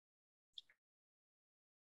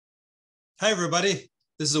Hi, everybody.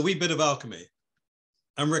 This is a wee bit of alchemy.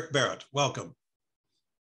 I'm Rick Barrett. Welcome.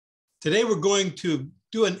 Today, we're going to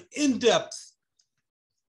do an in-depth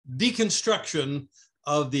deconstruction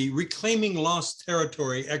of the reclaiming lost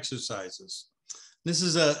territory exercises. This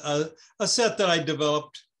is a set that I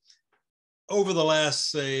developed over the last,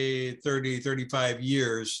 say, 30, 35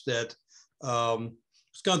 years that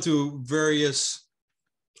has gone through various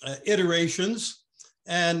iterations,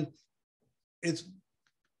 and it's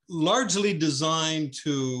largely designed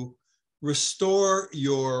to restore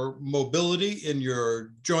your mobility in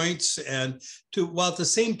your joints and to, while at the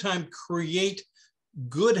same time, create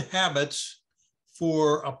good habits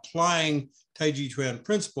for applying Tai Chi Chuan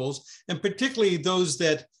principles, and particularly those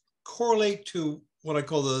that correlate to what I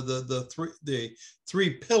call the three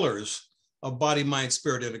pillars of body, mind,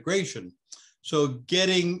 spirit integration. So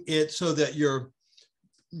getting it so that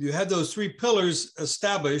you have those three pillars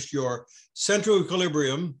established: your central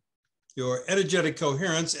equilibrium, your energetic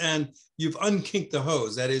coherence, and you've unkinked the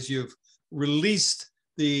hose. That is, you've released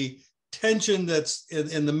the tension that's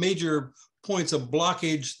in the major points of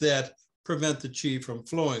blockage that prevent the chi from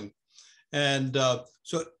flowing. And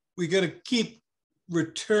so we got to keep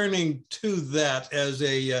returning to that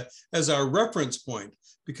as our reference point,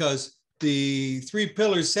 because the three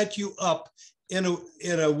pillars set you up in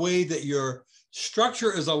a way that your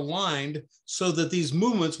structure is aligned so that these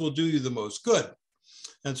movements will do you the most good.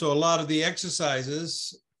 And so a lot of the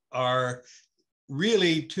exercises are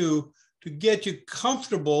really to get you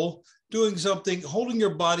comfortable doing something, holding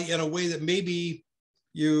your body in a way that maybe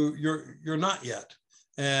you're not yet.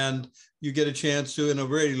 And you get a chance to, in a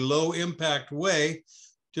very low impact way,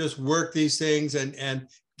 just work these things and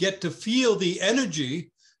get to feel the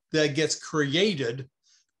energy that gets created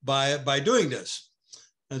by doing this.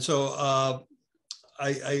 And so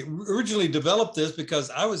I originally developed this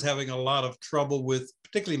because I was having a lot of trouble with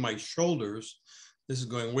particularly my shoulders. This is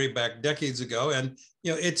going way back decades ago. And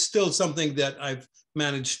it's still something that I've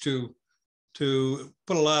managed to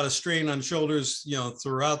put a lot of strain on shoulders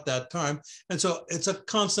throughout that time. And so it's a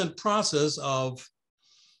constant process of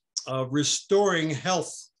restoring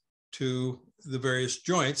health to the various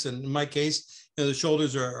joints. And in my case, the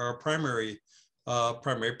shoulders are a primary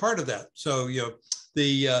part of that. So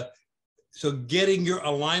so getting your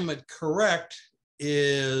alignment correct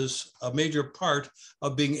is a major part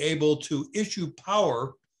of being able to issue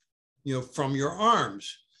power, from your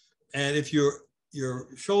arms. And if your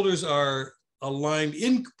shoulders are aligned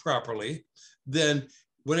improperly, then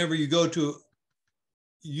whenever you go to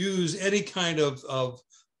use any kind of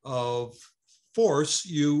force,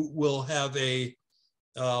 you will have a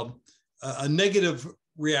negative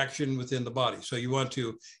reaction within the body. So you want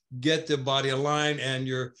to get the body aligned, and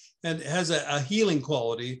it has a healing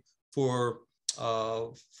quality for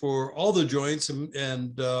all the joints,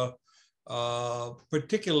 and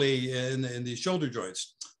particularly in the shoulder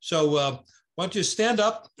joints. So why don't you stand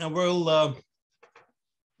up, and we'll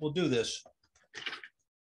do this.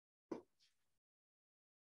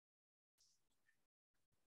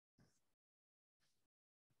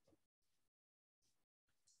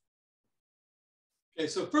 Okay,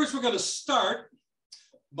 so first we're going to start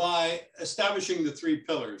by establishing the three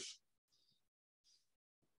pillars.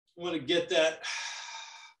 I want to get that.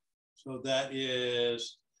 So that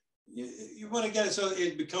is, you want to get it so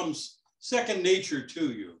it becomes second nature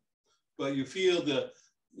to you, but you feel the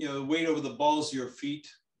weight over the balls of your feet.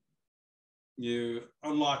 You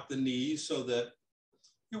unlock the knees so that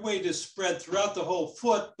your weight is spread throughout the whole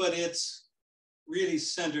foot, but it's really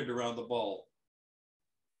centered around the ball.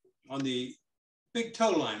 On the big toe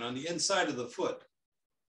line, on the inside of the foot,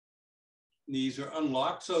 knees are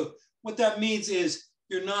unlocked. So what that means is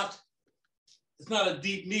it's not a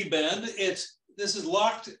deep knee bend. This is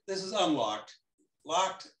locked, this is unlocked,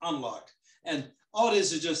 locked, unlocked. And all it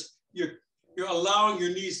is just you're allowing your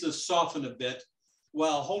knees to soften a bit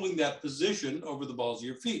while holding that position over the balls of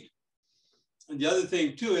your feet. And the other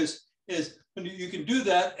thing too is when you can do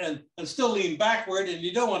that and still lean backward, and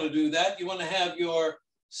you don't want to do that. You want to have your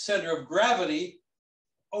center of gravity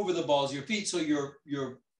over the balls of your feet, so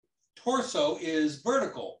your torso is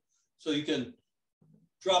vertical. So you can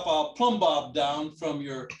drop a plumb bob down from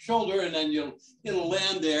your shoulder, and then it'll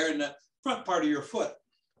land there in the front part of your foot.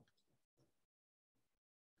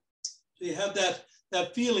 So you have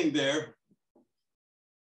that feeling there.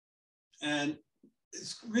 And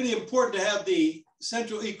it's really important to have the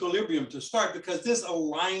central equilibrium to start, because this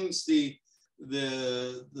aligns the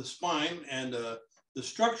spine and the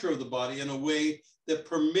structure of the body in a way that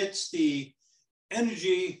permits the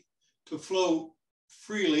energy to flow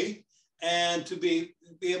freely and to be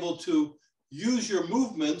able to use your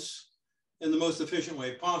movements in the most efficient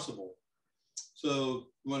way possible. So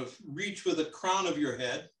you want to reach with the crown of your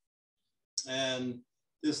head, and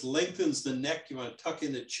this lengthens the neck. You want to tuck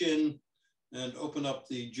in the chin and open up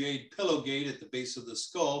the Jade pillow gate at the base of the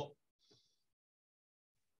skull.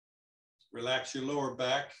 Relax your lower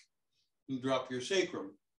back and drop your sacrum.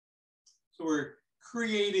 So we're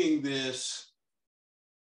creating this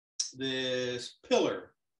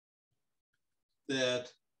pillar that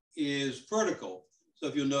is vertical. So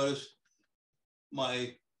if you'll notice,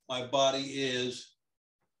 my body is,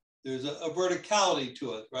 there's a verticality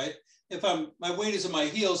to it, right? If my weight is in my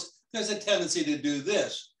heels, there's a tendency to do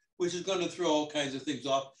this, which is going to throw all kinds of things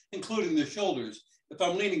off, including the shoulders. If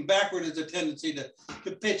I'm leaning backward, there's a tendency to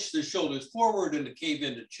pitch the shoulders forward and to cave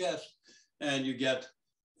into chest, and you get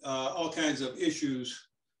all kinds of issues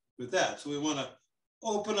with that. So we want to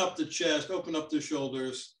open up the chest, open up the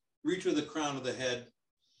shoulders, reach with the crown of the head,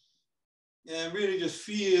 and really just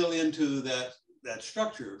feel into that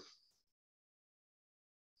structure.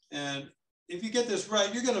 And if you get this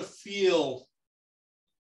right, you're going to feel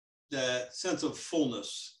that sense of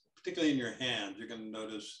fullness, particularly in your hands. You're going to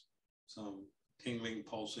notice some tingling,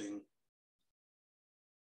 pulsing,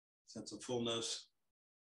 sense of fullness.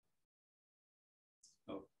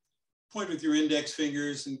 So point with your index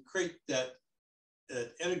fingers and create that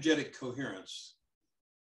energetic coherence.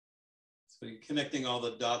 So you're connecting all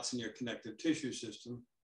the dots in your connective tissue system,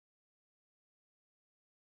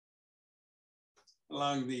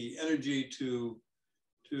 allowing the energy to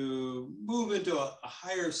move into a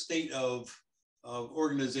higher state of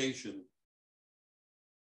organization.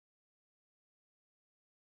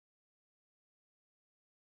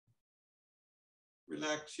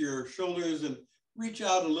 Relax your shoulders and reach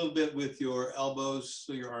out a little bit with your elbows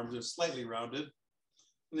so your arms are slightly rounded.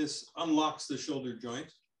 And this unlocks the shoulder joint.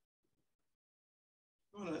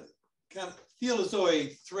 You want to kind of feel as though a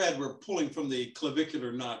thread we're pulling from the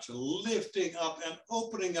clavicular notch and lifting up and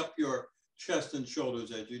opening up your chest and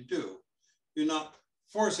shoulders as you do. You're not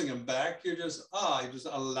forcing them back, you're just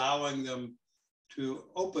allowing them to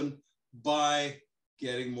open by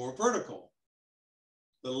getting more vertical.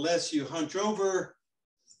 The less you hunch over,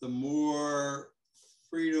 the more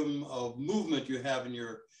freedom of movement you have in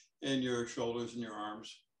your shoulders and your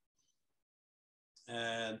arms.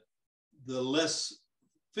 And the less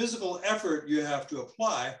physical effort you have to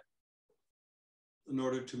apply in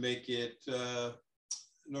order to make it,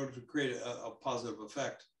 in order to create a positive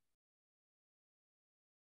effect.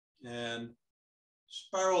 And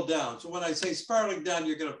spiral down. So when I say spiraling down,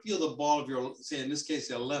 you're going to feel the ball of your, say in this case,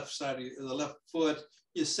 the left side of the left foot.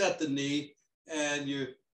 You set the knee and you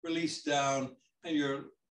release down, and you're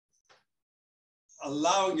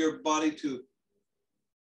allowing your body to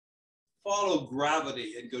follow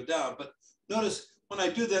gravity and go down. But notice when I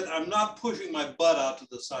do that, I'm not pushing my butt out to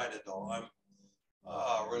the side at all.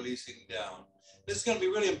 I'm releasing down. This is going to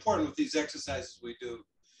be really important with these exercises we do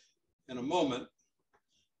in a moment,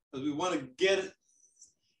 because we want to get it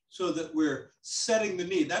so that we're setting the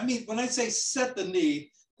knee. That means when I say set the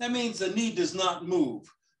knee, that means the knee does not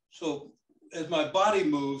move. So as my body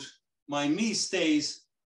moves, my knee stays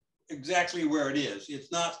exactly where it is.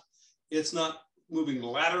 It's not moving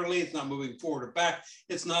laterally. It's not moving forward or back.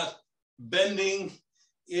 It's not bending.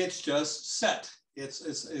 It's just set.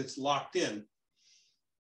 It's locked in.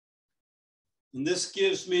 And this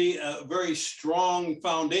gives me a very strong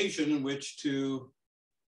foundation in which to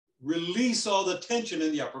release all the tension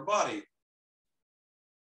in the upper body.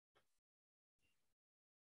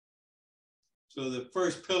 So the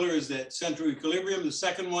first pillar is that central equilibrium. The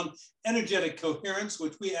second one, energetic coherence,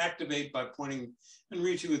 which we activate by pointing and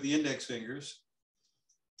reaching with the index fingers.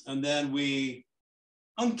 And then we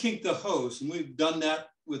unkink the hose. And we've done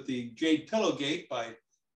that with the Jade pillow gate by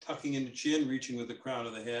tucking in the chin, reaching with the crown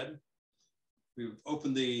of the head. We've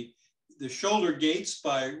opened the shoulder gates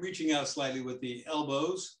by reaching out slightly with the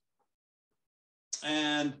elbows.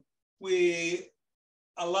 And we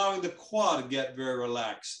allowing the quad to get very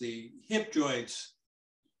relaxed, the hip joints,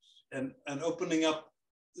 and opening up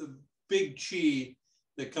the big chi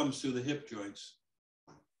that comes through the hip joints.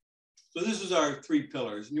 So this is our three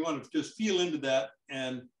pillars, and you want to just feel into that,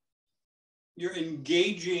 and you're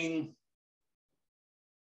engaging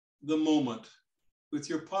the moment with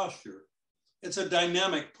your posture. It's a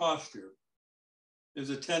dynamic posture.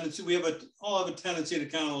 There's a tendency, we all have a tendency to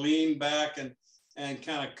kind of lean back and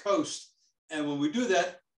kind of coast. And when we do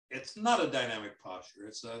that, it's not a dynamic posture.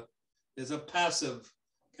 It's a passive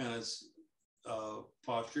kind of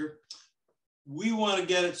posture. We want to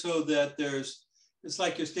get it so that it's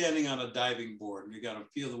like you're standing on a diving board and you got to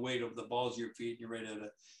feel the weight of the balls of your feet and you're ready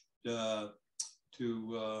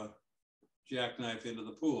to jackknife into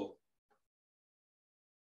the pool.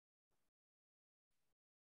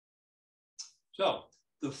 So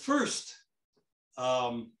the first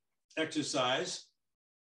exercise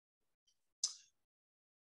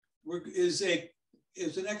is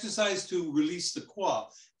an exercise to release the Kua.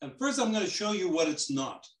 And first I'm going to show you what it's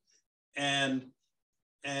not. And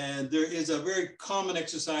there is a very common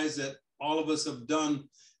exercise that all of us have done,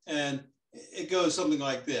 and it goes something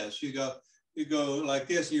like this. You go like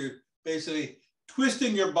this. You're basically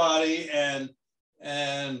twisting your body and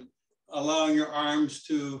allowing your arms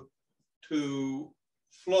to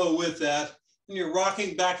flow with that, and you're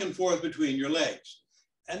rocking back and forth between your legs.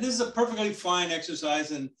 And this is a perfectly fine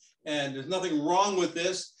exercise, and there's nothing wrong with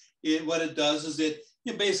this. What it does is it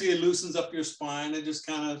basically loosens up your spine and just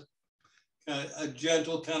kind of a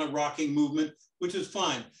gentle kind of rocking movement, which is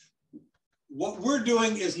fine. What we're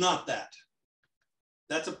doing is not that.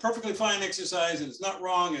 That's a perfectly fine exercise, and it's not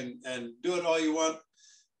wrong, and do it all you want.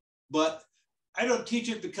 But I don't teach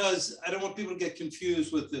it because I don't want people to get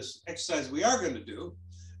confused with this exercise we are going to do,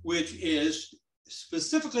 which is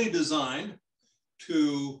specifically designed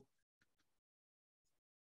to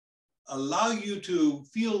allow you to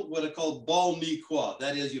feel what I call Ball-Knee-Kua.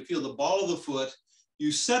 That is, you feel the ball of the foot,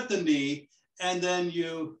 you set the knee, and then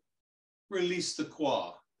you release the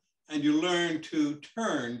Kua, and you learn to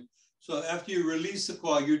turn. So after you release the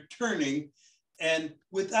Kua, you're turning and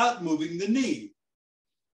without moving the knee.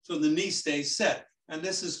 So the knee stays set. And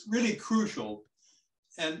this is really crucial.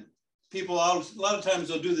 And people, a lot of times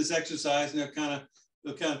they'll do this exercise and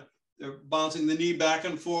they're bouncing the knee back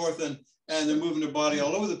and forth, and they're moving their body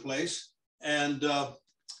all over the place. And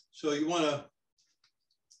so you want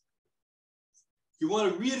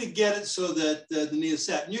to really get it so that the knee is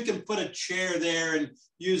set. And you can put a chair there and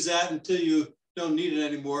use that until you don't need it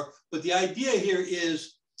anymore. But the idea here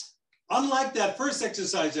is, unlike that first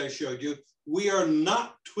exercise I showed you, we are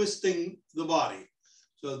not twisting the body.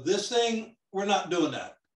 So this thing, we're not doing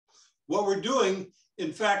that. What we're doing,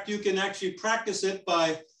 in fact, you can actually practice it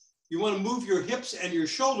by, you want to move your hips and your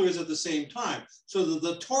shoulders at the same time, so that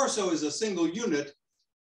the torso is a single unit,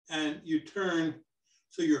 and you turn,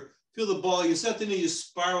 so you feel the ball, you set the knee, you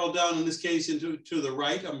spiral down, in this case, to the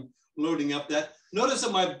right. I'm loading up that. Notice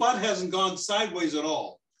that my butt hasn't gone sideways at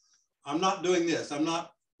all. I'm not doing this. I'm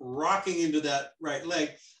not rocking into that right leg.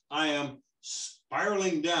 I am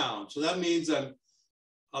spiraling down. So that means I'm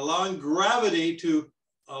allowing gravity to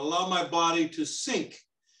allow my body to sink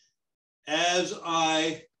as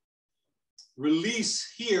I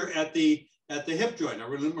release here at the hip joint.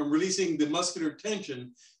 I'm releasing the muscular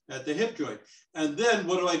tension at the hip joint. And then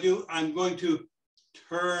what do? I'm going to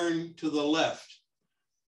turn to the left.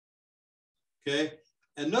 Okay.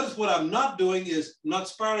 And notice what I'm not doing is not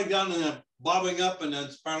spiraling down and then bobbing up and then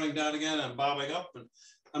spiraling down again and bobbing up. And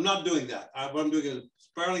I'm not doing that. What I'm doing is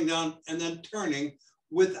spiraling down and then turning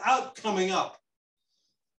without coming up.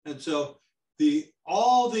 And so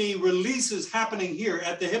all the release is happening here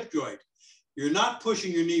at the hip joint. You're not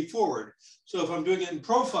pushing your knee forward. So if I'm doing it in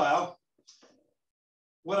profile,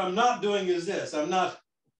 what I'm not doing is this. I'm not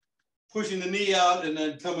pushing the knee out and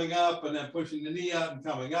then coming up and then pushing the knee out and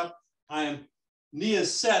coming up. Knee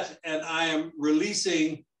is set and I am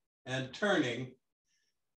releasing and turning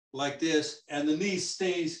like this, and the knee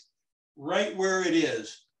stays right where it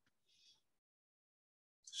is.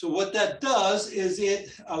 So what that does is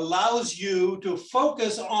it allows you to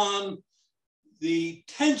focus on the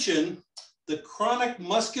tension, the chronic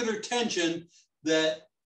muscular tension that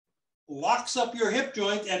locks up your hip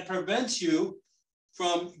joint and prevents you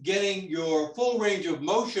from getting your full range of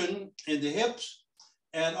motion in the hips,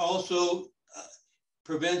 and also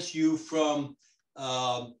prevents you from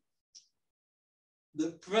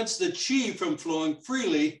prevents the chi from flowing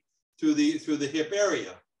freely through the hip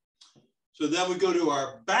area. So then we go to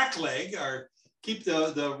our back leg, keep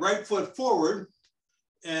the right foot forward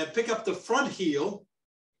and pick up the front heel.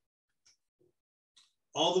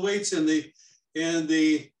 All the weight's in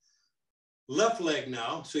the left leg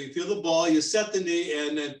now. So you feel the ball, you set the knee,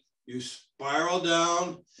 and then you spiral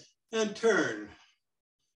down and turn.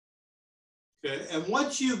 Okay, and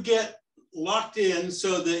once you get locked in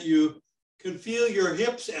so that you can feel your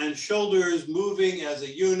hips and shoulders moving as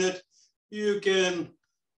a unit, you can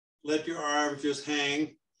let your arms just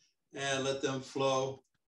hang and let them flow.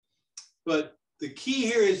 But the key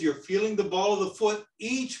here is you're feeling the ball of the foot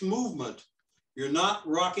each movement. You're not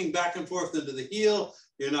rocking back and forth into the heel.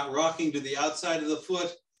 You're not rocking to the outside of the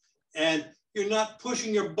foot. And you're not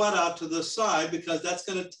pushing your butt out to the side, because that's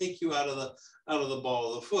going to take you out of the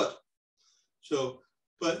ball of the foot. So,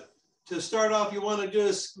 but to start off, you want to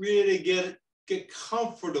just really get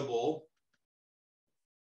comfortable.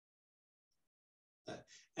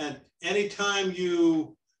 And anytime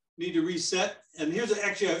you need to reset. And here's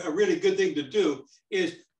actually a really good thing to do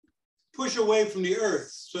is push away from the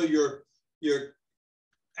earth. So you're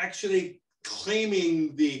actually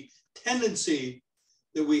claiming the tendency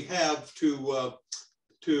that we have to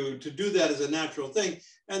do that as a natural thing.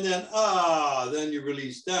 And then, then you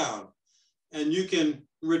release down. And you can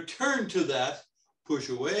return to that, push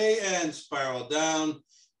away and spiral down.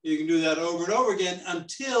 You can do that over and over again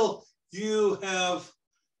until you have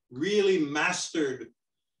really mastered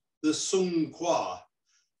the Sung Kua.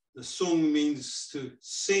 The Sung means to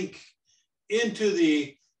sink into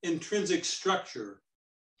the intrinsic structure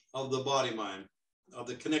of the body mind, of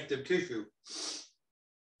the connective tissue.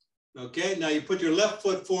 Okay, now you put your left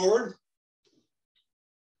foot forward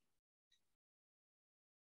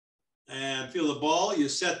and feel the ball. You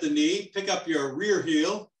set the knee, pick up your rear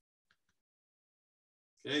heel.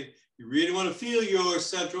 Okay, you really want to feel your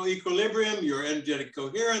central equilibrium, your energetic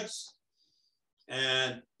coherence.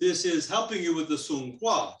 And this is helping you with the Sung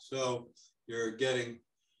Kua. So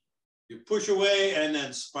you push away and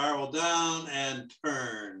then spiral down and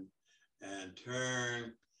turn and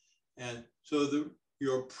turn. And so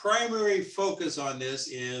your primary focus on this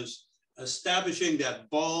is establishing that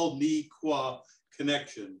Ball-Knee-Kua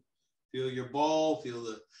connection. Feel your ball,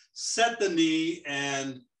 set the knee,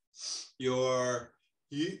 and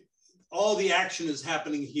all the action is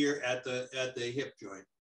happening here at the hip joint.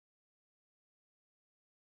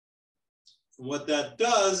 What that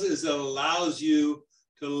does is it allows you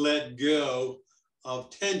to let go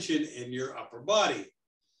of tension in your upper body.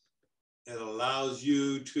 It allows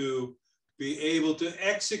you to be able to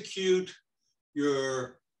execute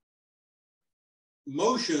your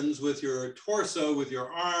motions with your torso, with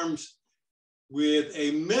your arms, with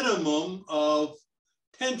a minimum of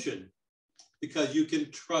tension, because you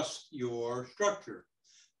can trust your structure.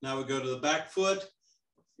 Now we go to the back foot,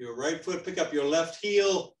 your right foot, pick up your left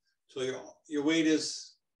heel. So your weight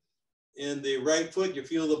is in the right foot. You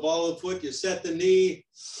feel the ball of the foot, you set the knee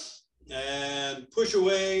and push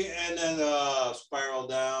away and then spiral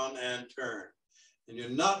down and turn. And you're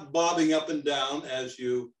not bobbing up and down as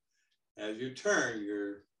you turn.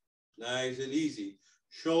 You're nice and easy.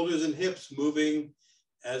 Shoulders and hips moving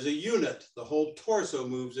as a unit. The whole torso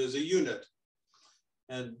moves as a unit.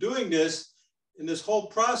 And doing this, in this whole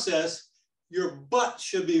process, your butt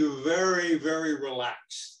should be very, very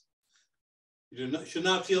relaxed. You should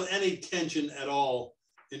not feel any tension at all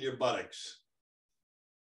in your buttocks.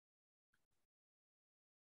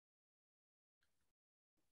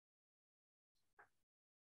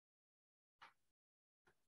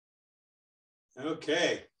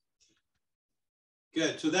 Okay,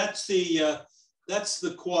 good. So that's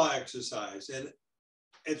the Kua exercise, and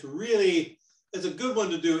it's a good one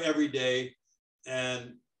to do every day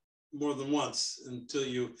and more than once until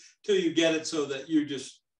you get it so that you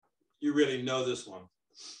really know this one.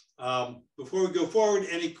 Before we go forward,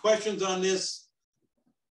 any questions on this?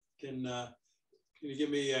 Can you give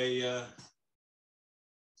me a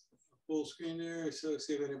full screen there? So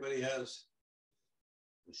see if anybody has.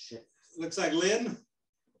 Looks like Lynn.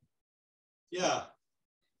 Yeah.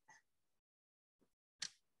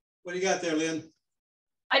 What do you got there, Lynn?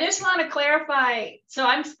 I just want to clarify. So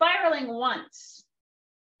I'm spiraling once,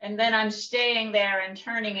 and then I'm staying there and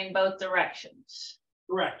turning in both directions.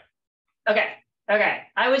 Correct. Okay.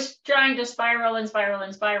 I was trying to spiral and spiral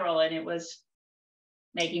and spiral, and it was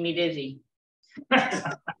making me dizzy.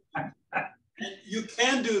 You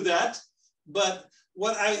can do that, but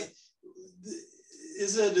what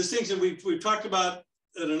is a distinction we've talked about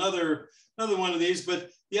in another one of these, but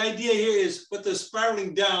the idea here is what the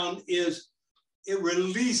spiraling down is, it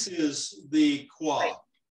releases the Kua. Right.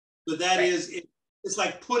 So that is, it's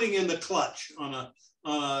like putting in the clutch on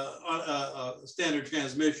a standard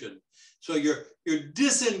transmission. So you're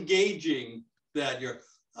disengaging that, you're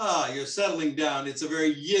settling down. It's a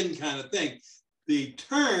very yin kind of thing. The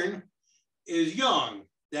turn is yang.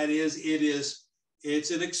 That is,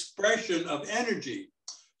 it's an expression of energy.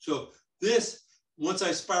 So this, once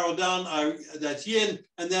I spiral down, that's yin,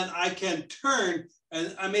 and then I can turn,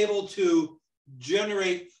 and I'm able to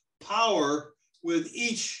generate power with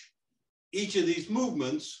each of these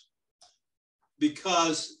movements,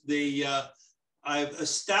 because I've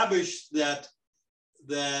established that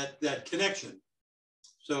connection.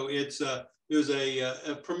 So it's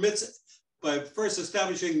permits, by first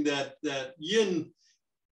establishing that yin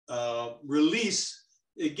release,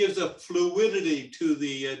 it gives a fluidity to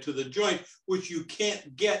the joint, which you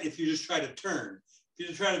can't get if you just try to turn. If you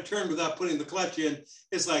just try to turn without putting the clutch in,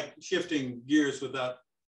 it's like shifting gears without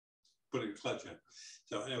putting the clutch in.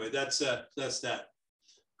 So anyway, that's that.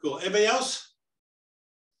 Cool. Anybody else?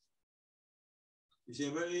 You see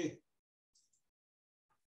anybody?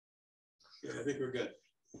 Okay, I think we're good.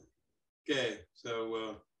 Okay,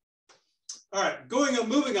 so, all right,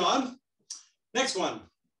 moving on. Next one.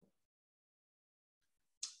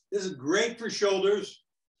 This is great for shoulders,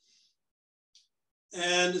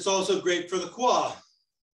 and it's also great for the Kua.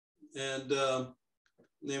 And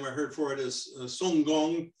name I heard for it is Sung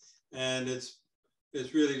Gong, and it's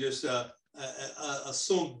really just a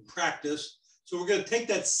Sung practice. So we're going to take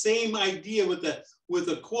that same idea with the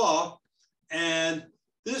Kua, and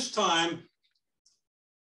this time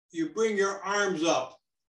you bring your arms up,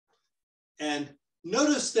 and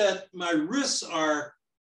notice that my wrists are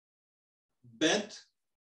bent.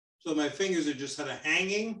 So my fingers are just kind of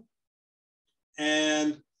hanging,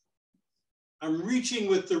 and I'm reaching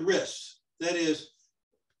with the wrists. That is,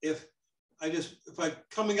 if I'm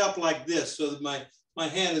coming up like this, so that my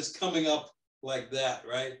hand is coming up like that,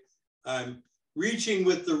 right? I'm reaching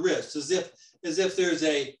with the wrists as if there's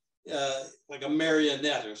a like a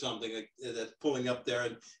marionette or something like that's pulling up there,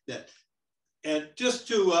 and just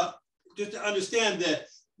to understand that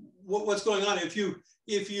what's going on. If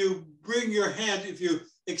you bring your hand, if you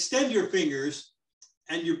extend your fingers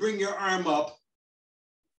and you bring your arm up,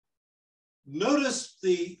 notice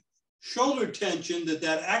the shoulder tension that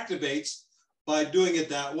activates by doing it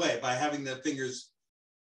that way, by having the fingers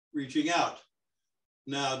reaching out.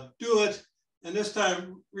 Now do it, and this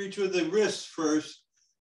time reach with the wrists first,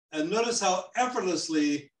 and notice how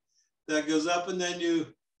effortlessly that goes up, and then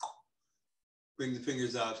you bring the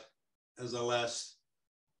fingers out as a last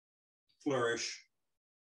flourish.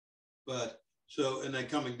 And then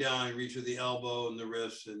coming down, reach with the elbow and the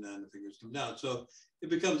wrist, and then the fingers come down. So it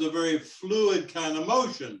becomes a very fluid kind of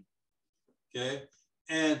motion, okay?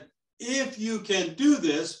 And if you can do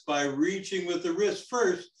this by reaching with the wrist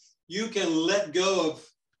first, you can let go of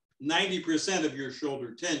 90% of your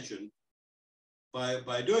shoulder tension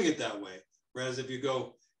by doing it that way. Whereas if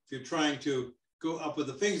you're trying to go up with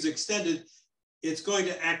the fingers extended, it's going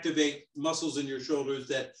to activate muscles in your shoulders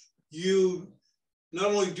that you not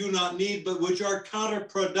only do not need, but which are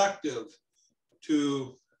counterproductive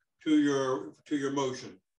to your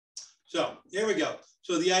motion. So here we go.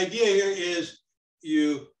 So the idea here is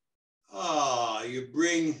you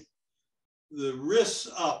bring the wrists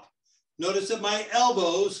up. Notice that my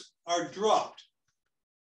elbows are dropped,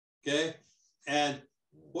 okay? And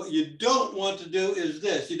what you don't want to do is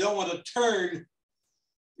this. You don't want to turn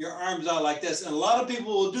your arms out like this. And a lot of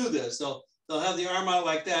people will do this. They'll have the arm out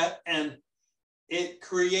like that, and it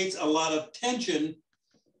creates a lot of tension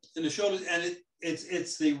in the shoulders, and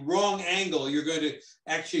it's the wrong angle. You're going to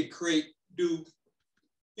actually create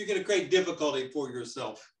difficulty for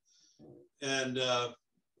yourself. And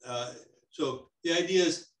so the idea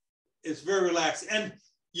is it's very relaxed, and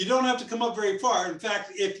you don't have to come up very far. In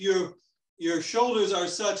fact, if your shoulders are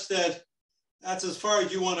such that that's as far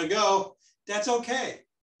as you want to go, that's okay.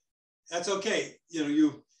 That's okay. You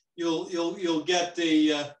know, you'll get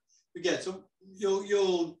the so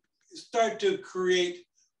you'll start to create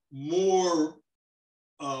more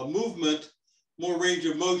movement, more range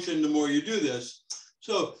of motion the more you do this.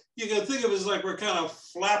 So you can think of it as like we're kind of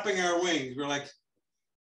flapping our wings. We're like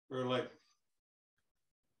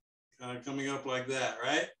kind of coming up like that,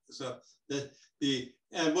 right? So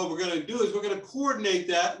and what we're going to do is we're going to coordinate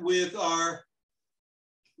that with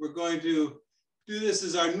we're going to do this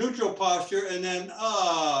as our neutral posture, and then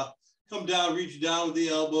come down, reach down with the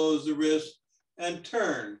elbows, the wrist, and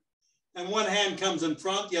turn. And one hand comes in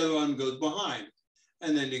front, the other one goes behind.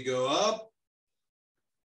 And then you go up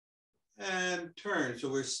and turn. So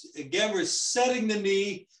we're setting the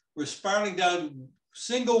knee, we're spiraling down,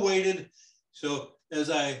 single weighted. So as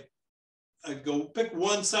I go pick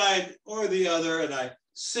one side or the other, and I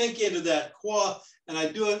sink into that Kua, and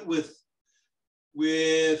I do it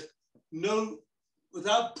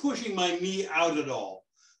without pushing my knee out at all.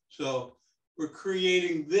 So we're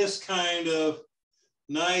creating this kind of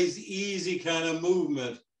nice, easy kind of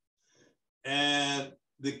movement. And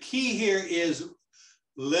the key here is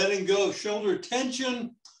letting go of shoulder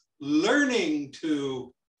tension, learning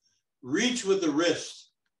to reach with the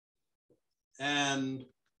wrist, and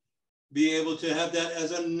be able to have that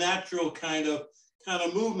as a natural kind of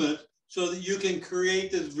movement, so that you can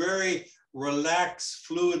create this very relaxed,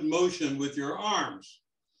 fluid motion with your arms.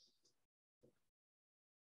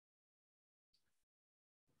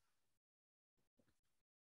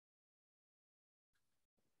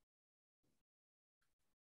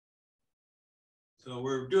 So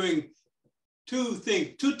we're doing two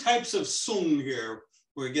types of Sung here.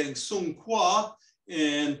 We're getting Sung Kua,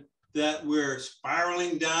 and that we're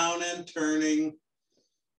spiraling down and turning.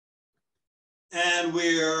 And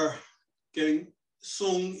we're getting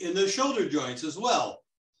sung in the shoulder joints as well.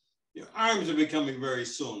 Your arms are becoming very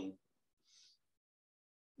sung.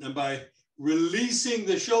 And by releasing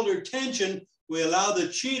the shoulder tension, we allow the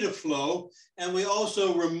chi to flow, and we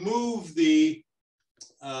also remove the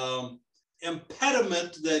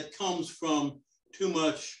impediment that comes from too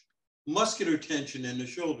much muscular tension in the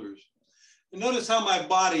shoulders. And notice how my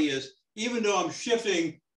body is, even though I'm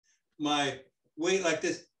shifting my weight like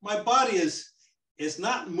this, my body is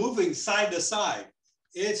not moving side to side.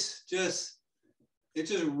 It's just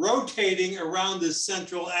rotating around this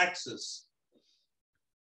central axis.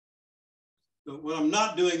 But what I'm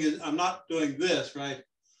not doing is, I'm not doing this, right?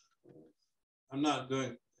 I'm not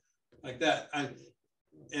doing like that. And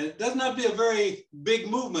it doesn't have to be a very big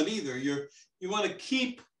movement either. You want to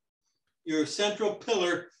keep your central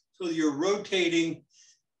pillar so that you're rotating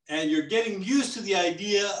and you're getting used to the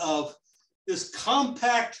idea of this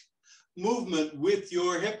compact movement with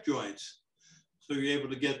your hip joints. So you're able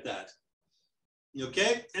to get that.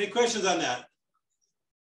 Okay, any questions on that?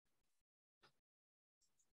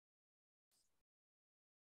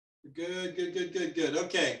 Good.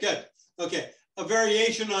 Okay, good. Okay, a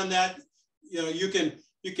variation on that, you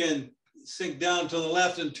can sink down to the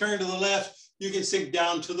left and turn to the left. You can sink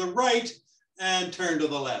down to the right and turn to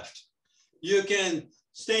the left. You can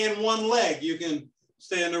stay in one leg. You can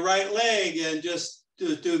stay in the right leg and just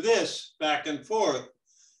do this back and forth.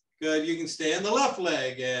 Good. You can stay in the left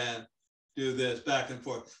leg and do this back and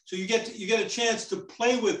forth. So you get a chance to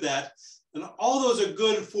play with that, and all those are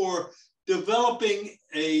good for developing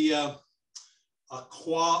a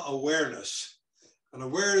Kua awareness, an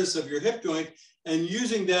awareness of your hip joint, and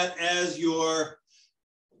using that as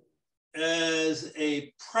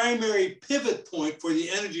a primary pivot point for the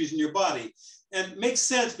energies in your body. And it makes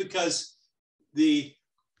sense because the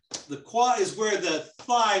Kua is where the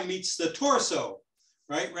thigh meets the torso,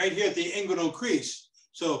 right? Right here at the inguinal crease.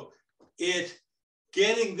 So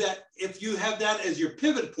getting that, if you have that as your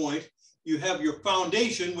pivot point, you have your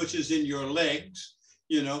foundation, which is in your legs,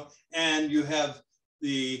 and you have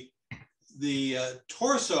the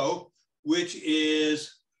torso, which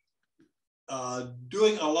is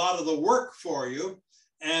doing a lot of the work for you.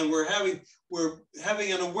 And we're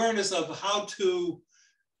having an awareness of how to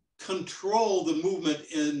control the movement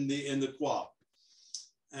in the Kua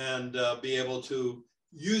and be able to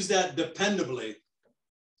use that dependably.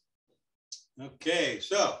 Okay,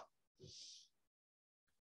 so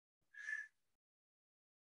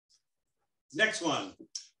next one,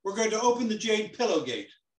 we're going to open the Jade pillow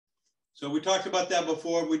gate. So we talked about that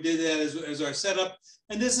before. We did that as our setup.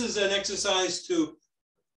 And this is an exercise to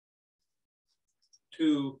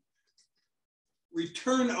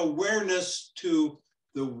return awareness to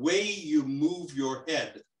the way you move your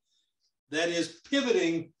head. That is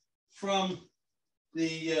pivoting from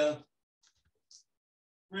the,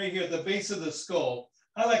 right here at the base of the skull.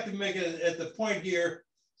 I like to make it at the point here,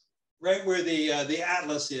 right where the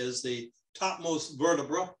atlas is, the topmost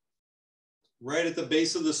vertebra, right at the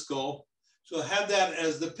base of the skull. So have that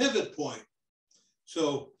as the pivot point.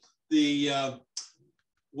 So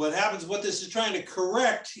what happens, what this is trying to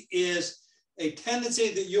correct is a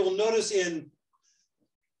tendency that you'll notice in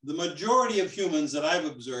the majority of humans that I've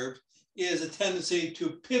observed is a tendency to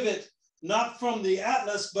pivot, not from the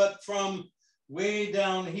atlas, but from way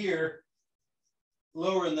down here,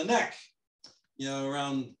 lower in the neck,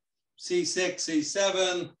 around C6,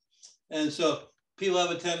 C7. And so people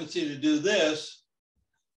have a tendency to do this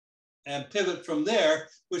and pivot from there,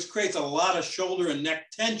 which creates a lot of shoulder and neck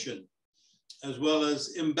tension, as well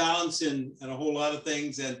as imbalance in a whole lot of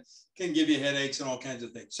things, and can give you headaches and all kinds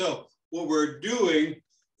of things. So what we're doing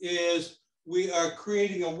is we are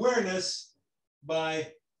creating awareness by,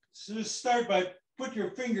 so just start by put your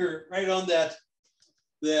finger right on that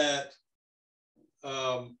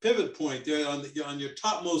pivot point there on your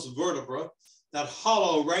topmost vertebra, that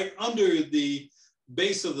hollow right under the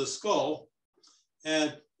base of the skull.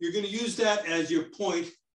 And you're going to use that as your point,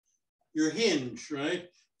 your hinge, right?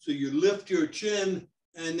 So you lift your chin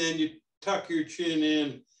and then you tuck your chin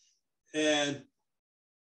in and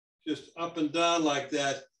just up and down like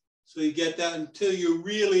that. So you get that until you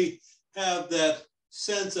really have that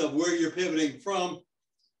sense of where you're pivoting from.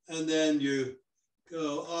 And then you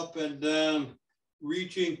go up and down,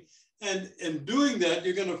 reaching. And in doing that,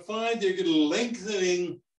 you're going to find you're going to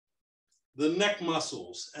lengthening the neck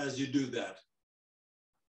muscles as you do that,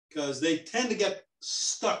 because they tend to get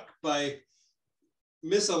stuck by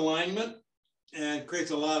misalignment and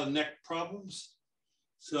creates a lot of neck problems.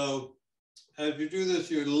 So as you do this,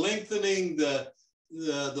 you're lengthening the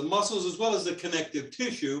muscles as well as the connective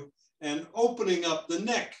tissue and opening up the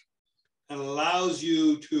neck, and allows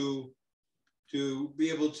you to to be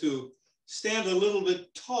able to stand a little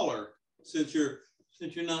bit taller since you're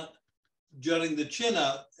not jutting the chin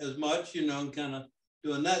out as much, you know, and kind of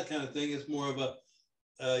doing that kind of thing. It's more of a,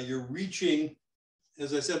 you're reaching,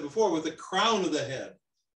 as I said before, with the crown of the head.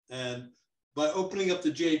 And by opening up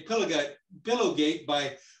the Jade pillow gate,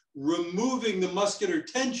 by removing the muscular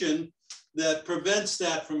tension that prevents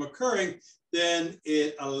that from occurring, then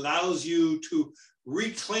it allows you to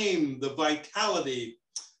reclaim the vitality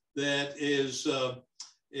that is you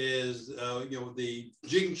know, the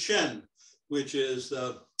Jing Shen, which is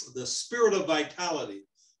the spirit of vitality,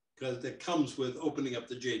 because that comes with opening up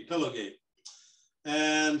the Jade pillow gate.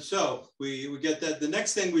 And so we get that. The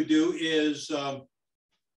next thing we do is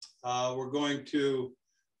we're going to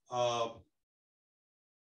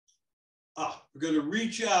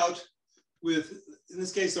reach out with, in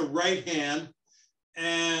this case, the right hand,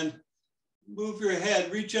 and move your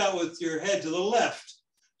head, reach out with your head to the left.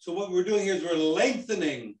 So what we're doing here is we're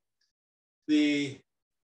lengthening the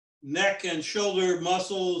neck and shoulder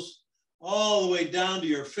muscles all the way down to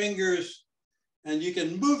your fingers. And you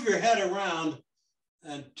can move your head around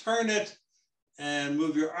and turn it and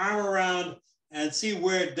move your arm around and see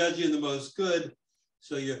where it does you the most good.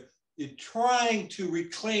 So you're trying to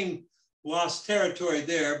reclaim lost territory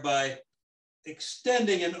there by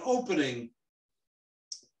extending and opening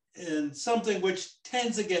in something which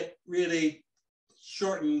tends to get really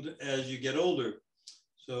shortened as you get older.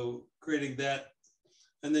 So creating that.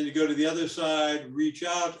 And then you go to the other side, reach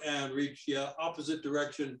out and reach the opposite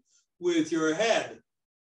direction with your head.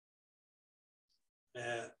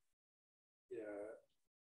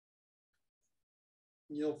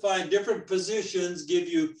 You'll find different positions give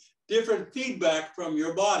you different feedback from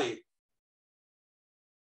your body.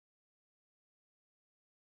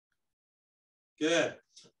 Good.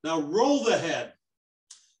 Now roll the head.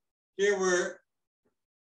 Here we're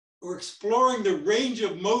exploring the range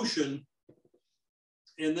of motion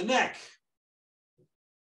in the neck.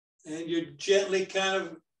 And you're gently kind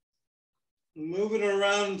of moving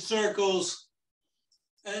around in circles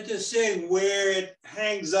and just seeing where it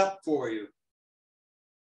hangs up for you.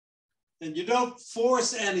 And you don't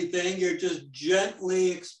force anything, you're just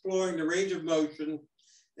gently exploring the range of motion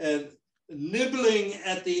and nibbling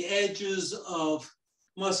at the edges of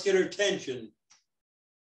muscular tension.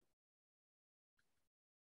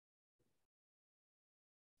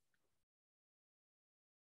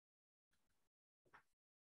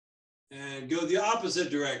 And go the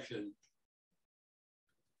opposite direction.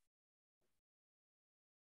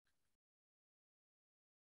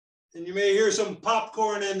 And you may hear some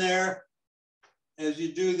popcorn in there as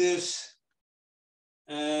you do this,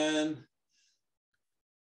 and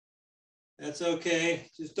that's okay.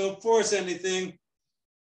 Just don't force anything.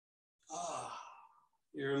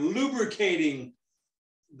 You're lubricating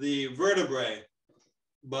the vertebrae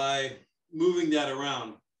by moving that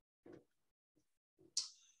around.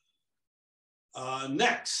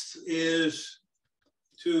 Next is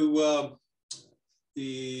to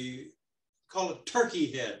call it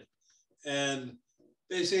turkey head. And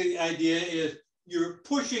basically the idea is you're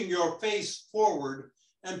pushing your face forward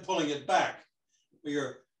and pulling it back.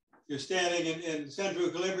 You're standing in central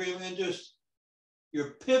equilibrium and just,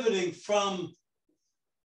 you're pivoting from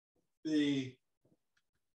the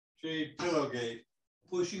Jade pillow gate,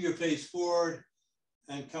 pushing your face forward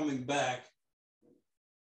and coming back.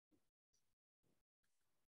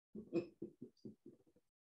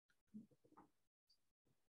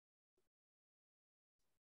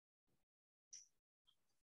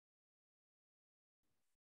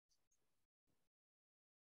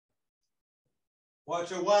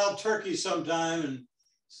 Watch a wild turkey sometime and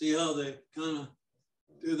see how they kind of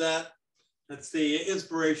do that. That's the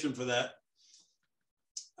inspiration for that.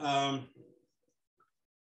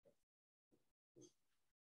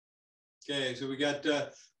 Okay, so we got,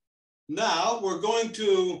 now we're going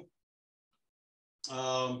to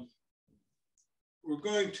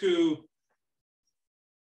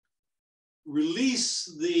release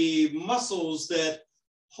the muscles that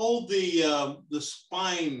hold the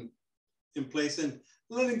spine in place and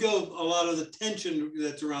letting go of a lot of the tension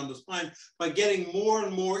that's around the spine by getting more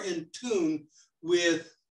and more in tune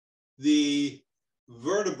with the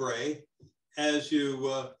vertebrae as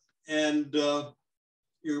you,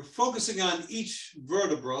 you're focusing on each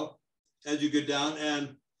vertebra as you go down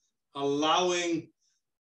and allowing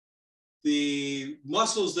the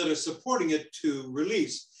muscles that are supporting it to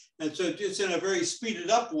release. And so it's in a very speeded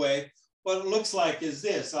up way. What it looks like is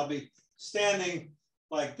this. I'll be standing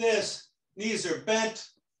like this, knees are bent,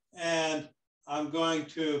 and I'm going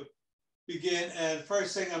to begin. And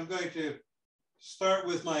first thing, I'm going to start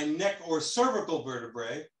with my neck or cervical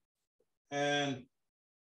vertebrae. and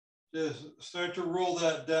just start to roll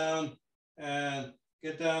that down and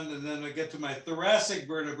get down, and then I get to my thoracic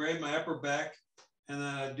vertebrae, my upper back, and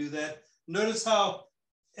then I do that. Notice how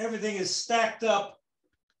everything is stacked up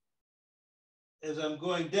as I'm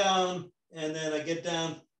going down, and then I get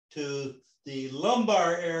down to the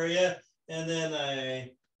lumbar area, and then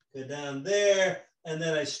I go down there, and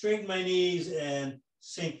then I straighten my knees and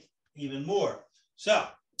sink even more. So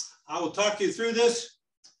I will talk you through this,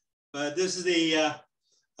 but this is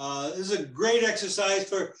a great exercise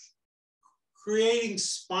for creating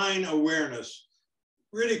spine awareness.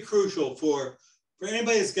 Really crucial for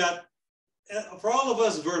anybody that's got, for all of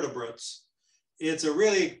us vertebrates, it's a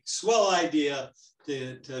really swell idea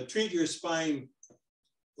to treat your spine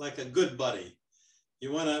like a good buddy.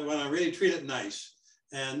 You want to really treat it nice.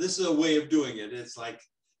 And this is a way of doing it. It's like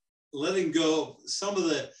letting go of some of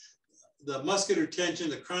the muscular tension,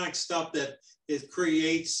 the chronic stuff that it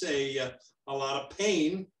creates a lot of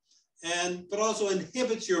pain, but also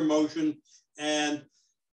inhibits your motion and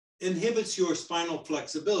inhibits your spinal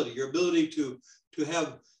flexibility. Your ability to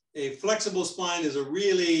have a flexible spine is a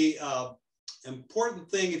really important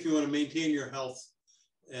thing if you want to maintain your health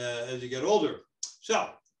as you get older. So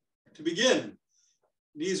to begin,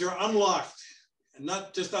 knees are unlocked, and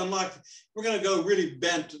not just unlocked. We're going to go really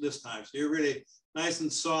bent this time. So you're really nice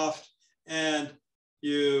and soft, and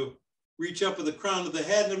you reach up with the crown of the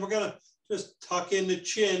head, and we're going to just tuck in the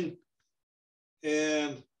chin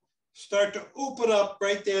and start to open up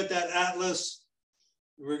right there at that atlas.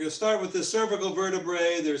 We're going to start with the cervical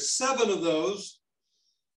vertebrae. There's 7 of those.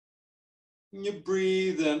 And you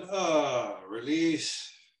breathe and release.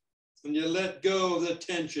 And you let go of the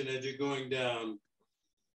tension as you're going down.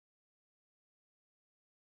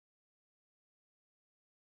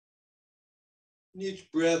 In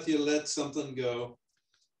each breath, you let something go.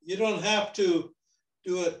 You don't have to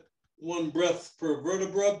do it one breath per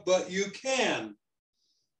vertebra, but you can.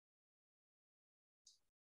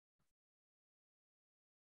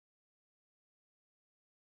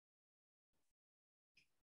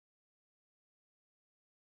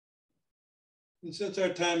 And since our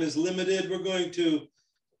time is limited, we're going to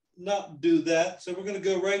not do that. So we're going to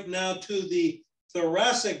go right now to the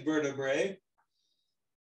thoracic vertebrae.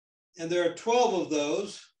 And there are 12 of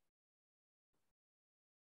those.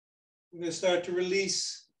 We're going to start to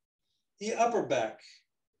release the upper back.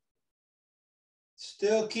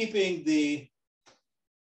 Still keeping the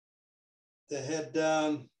head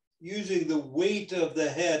down, using the weight of the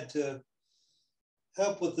head to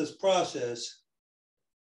help with this process.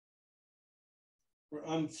 We're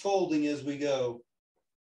unfolding as we go.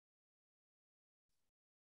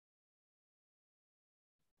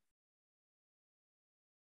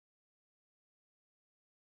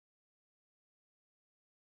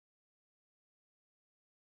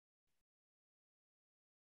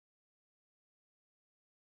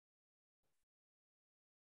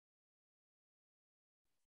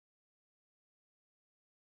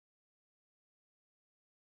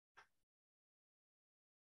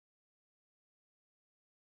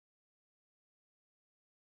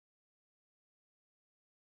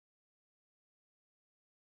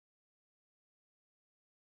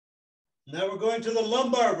 Now we're going to the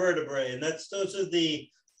lumbar vertebrae, and those are the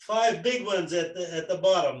 5 big ones at the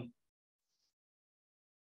bottom.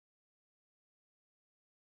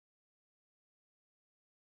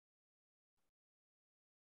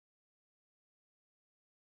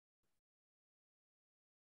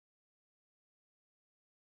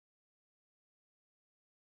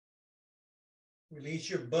 Release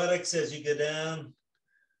your buttocks as you go down.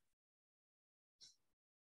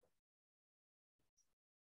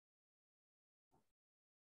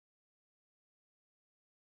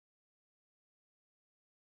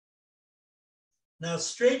 Now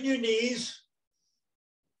straighten your knees,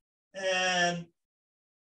 and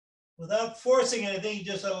without forcing anything,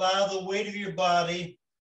 just allow the weight of your body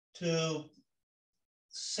to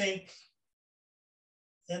sink.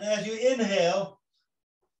 And as you inhale,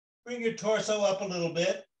 bring your torso up a little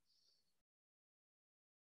bit.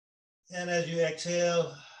 And as you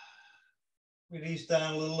exhale, release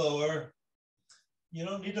down a little lower. You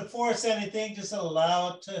don't need to force anything, just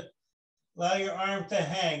allow your arm to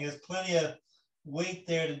hang. There's plenty of weight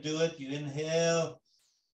there to do it. You inhale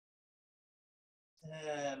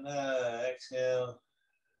and exhale.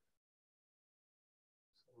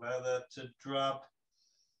 Allow that to drop.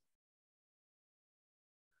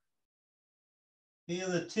 Feel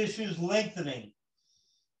the tissues lengthening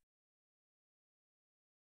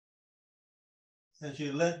as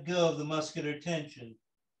you let go of the muscular tension.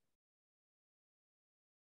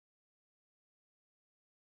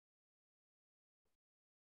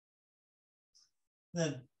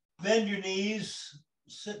 Then bend your knees,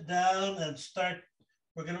 sit down and start.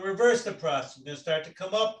 We're going to reverse the process. We're going to start to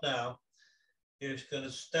come up now. You're just going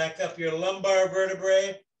to stack up your lumbar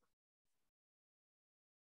vertebrae.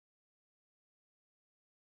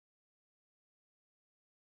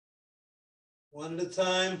 One at a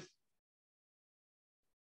time.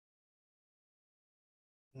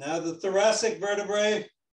 Now the thoracic vertebrae.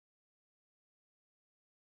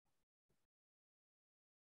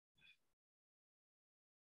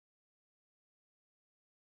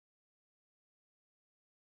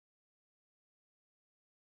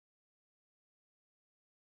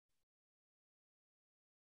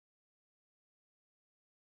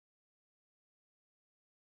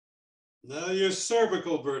 Now your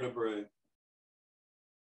cervical vertebrae.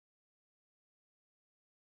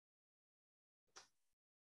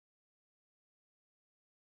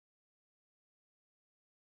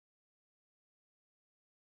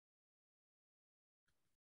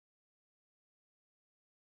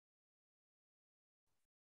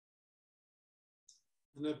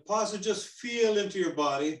 And then pause and just feel into your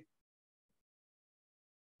body.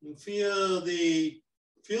 And feel the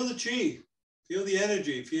chi, feel the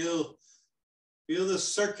energy, feel the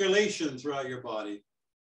circulation throughout your body.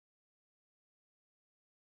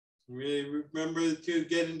 Really remember to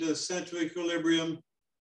get into central equilibrium.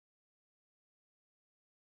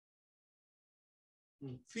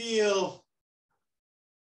 And feel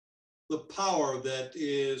the power that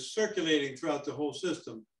is circulating throughout the whole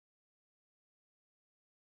system.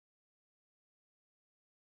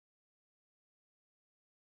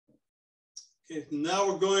 Okay, now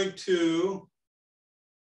we're going to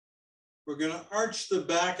arch the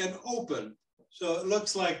back and open. So it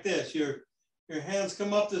looks like this. Your hands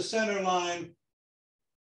come up the center line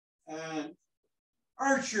and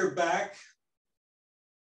arch your back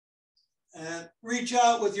and reach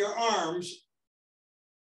out with your arms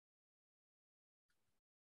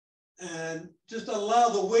and just allow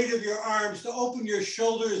the weight of your arms to open your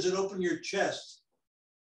shoulders and open your chest.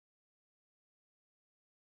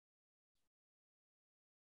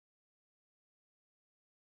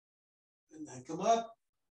 And then come up.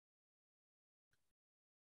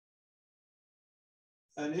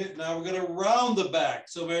 And now we're going to round the back.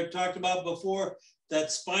 So we talked about before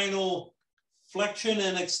that spinal flexion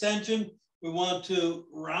and extension. We want to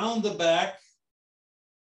round the back.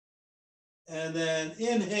 And then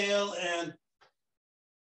inhale and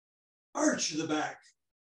arch the back.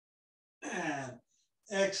 And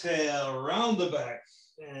exhale, round the back.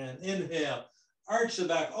 And inhale, arch the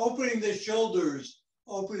back, opening the shoulders,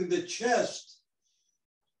 opening the chest.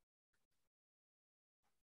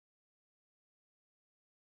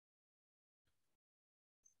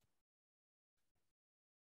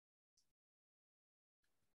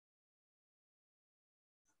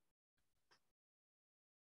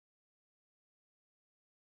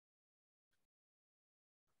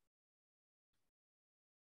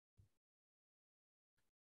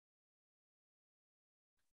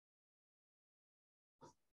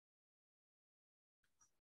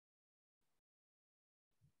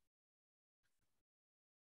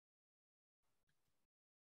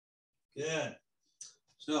 Good.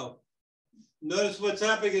 So notice what's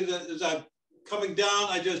happening is I'm coming down,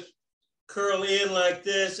 I just curl in like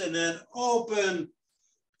this and then open,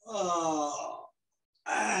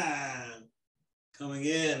 and coming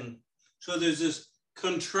in. So there's this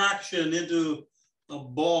contraction into a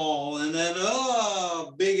ball and then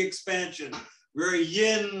big expansion, very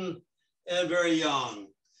yin and very yang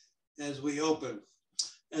as we open.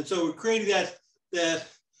 And so we're creating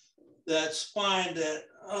that spine that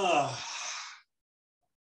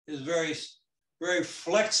is very, very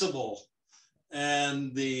flexible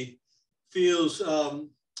and feels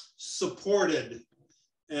supported,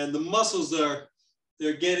 and the muscles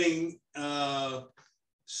they're getting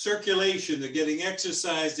circulation, they're getting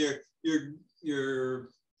exercise, you're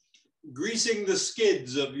greasing the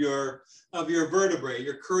skids of your vertebrae,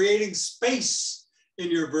 you're creating space in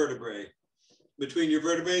your vertebrae, between your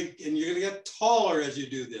vertebrae, and you're going to get taller as you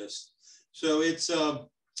do this. So it's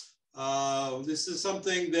this is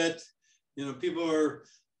something that people are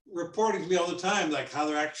reporting to me all the time, like how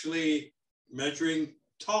they're actually measuring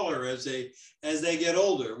taller as they get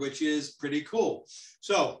older, which is pretty cool.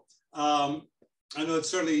 So I know it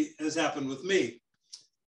certainly has happened with me.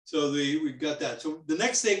 So we've got that. So the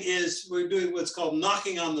next thing is we're doing what's called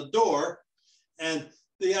knocking on the door, and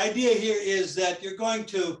the idea here is that you're going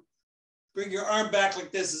to bring your arm back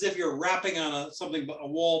like this, as if you're rapping on a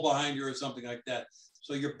wall behind you or something like that.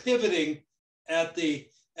 So you're pivoting at the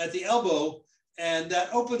elbow, and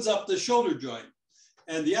that opens up the shoulder joint.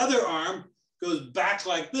 And the other arm goes back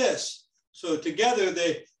like this. So together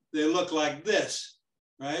they look like this,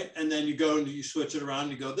 right? And then you go and you switch it around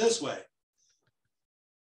and you go this way.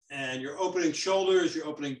 And you're opening shoulders, you're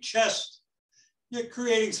opening chest, you're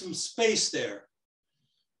creating some space there.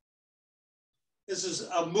 This is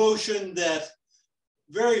a motion that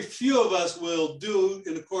very few of us will do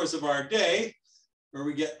in the course of our day, where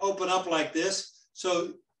we get open up like this.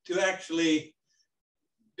 So to actually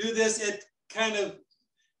do this, it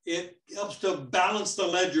helps to balance the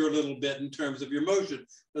ledger a little bit in terms of your motion,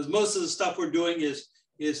 because most of the stuff we're doing is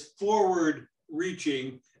forward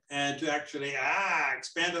reaching, and to actually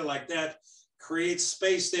expand it like that creates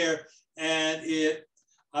space there, and it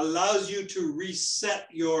allows you to reset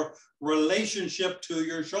your relationship to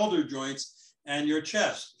your shoulder joints and your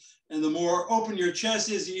chest. And the more open your chest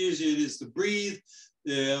is, the easier it is to breathe.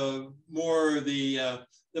 The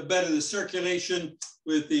better the circulation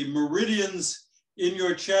with the meridians in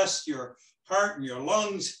your chest, your heart, and your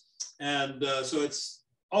lungs. And so it's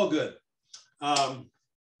all good. Boom,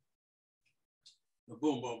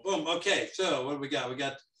 boom, boom. Okay, so what do we got?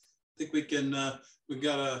 I think we can, we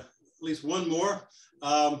got at least one more.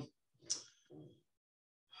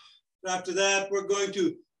 After that, we're going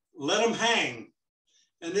to let them hang.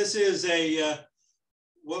 And this is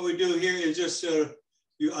what we do here is just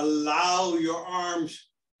you allow your arms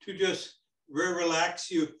to just very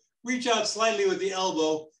relax. You reach out slightly with the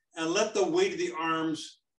elbow and let the weight of the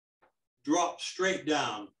arms drop straight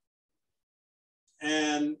down.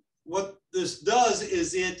 And what this does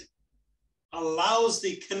is it allows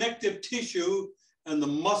the connective tissue and the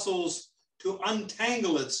muscles to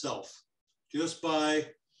untangle itself just by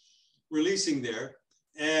releasing there.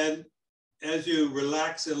 And as you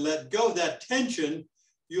relax and let go of that tension,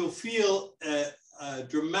 you'll feel a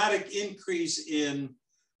dramatic increase in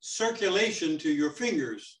circulation to your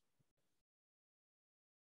fingers.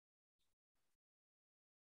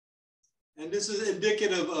 And this is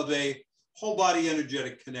indicative of a whole body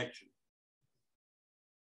energetic connection.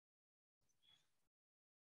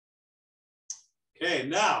 Okay,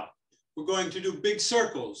 now we're going to do big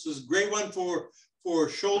circles. This is a great one for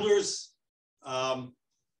shoulders.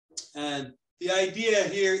 And the idea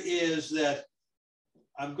here is that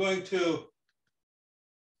I'm going to,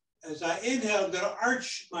 as I inhale, I'm going to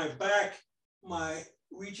arch my back,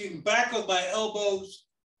 reaching back with my elbows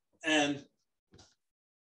and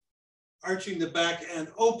arching the back and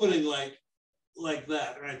opening like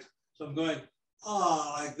that, right? So I'm going,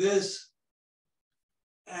 like this,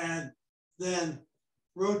 and then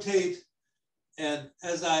rotate. And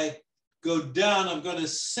as I go down, I'm going to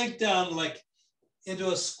sink down like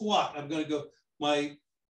into a squat. I'm going to go, my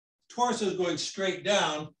torso is going straight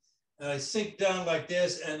down, and I sink down like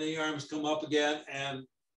this, and the arms come up again and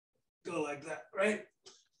go like that, right?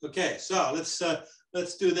 Okay, so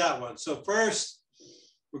let's do that one. So first,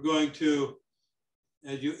 we're going to,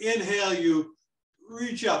 as you inhale, you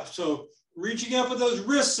reach up. So reaching up with those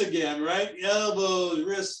wrists again, right? Elbows,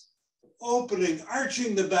 wrists, opening,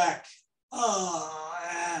 arching the back.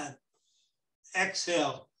 And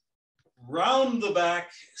exhale. Round the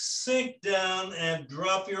back, sink down and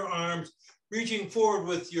drop your arms, reaching forward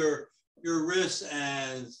with your wrists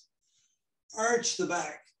and arch the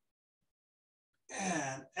back.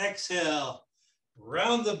 And exhale,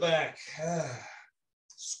 round the back,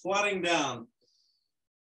 squatting down.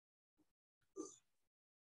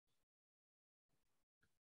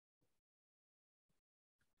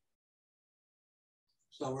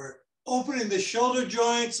 So we're opening the shoulder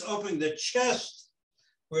joints, opening the chest.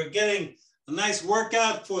 We're getting a nice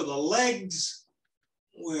workout for the legs.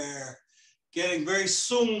 We're getting very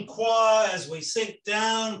Sung Kwa as we sink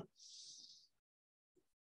down.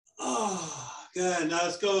 Oh, good. Now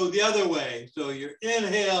let's go the other way. So your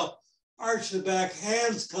inhale, arch the back,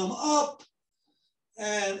 hands come up,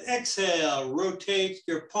 and exhale, rotate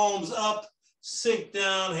your palms up, sink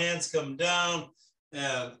down, hands come down,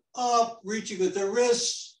 and up, reaching with the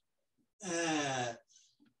wrists, and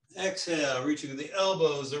exhale, reaching with the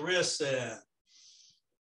elbows, the wrists, and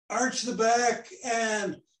arch the back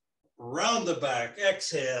and round the back.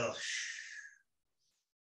 Exhale.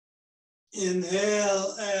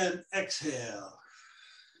 Inhale and exhale.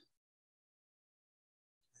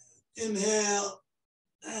 Inhale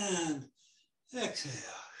and exhale.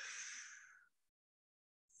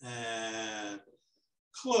 And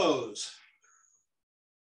close.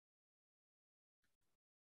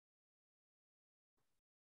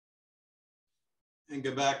 And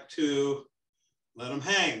go back to let them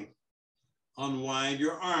hang. Unwind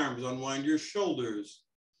your arms, unwind your shoulders.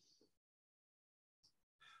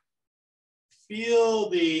 Feel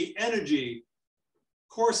the energy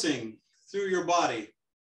coursing through your body.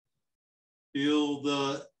 Feel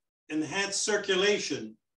the enhance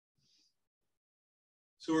circulation.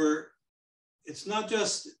 So it's not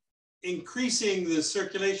just increasing the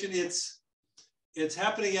circulation, it's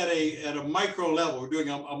happening at a micro level. We're doing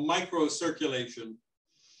a micro circulation.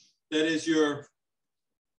 That is, you're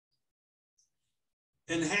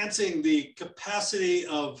enhancing the capacity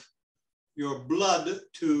of your blood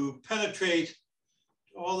to penetrate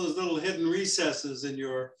all those little hidden recesses in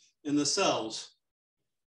the cells.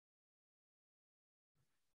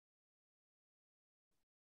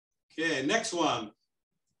 Okay, next one.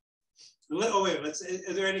 Oh wait,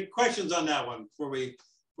 are there any questions on that one before we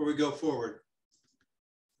go forward?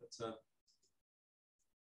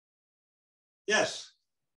 Yes,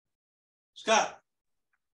 Scott.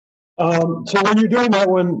 So when you're doing that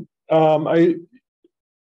one, are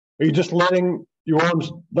you just letting your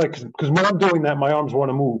arms, like, because when I'm doing that, my arms want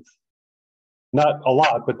to move. Not a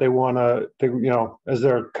lot, but they want to, as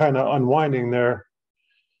they're kind of unwinding there.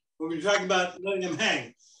 When we're talking about letting them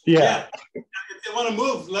hang. Yeah. If they want to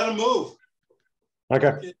move, let them move.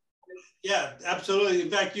 Okay. Yeah, absolutely. In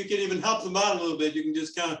fact, you can even help them out a little bit. You can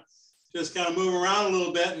just kind of move around a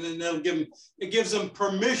little bit, and then it gives them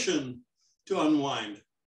permission to unwind.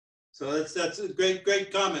 So that's a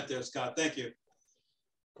great comment there, Scott. Thank you.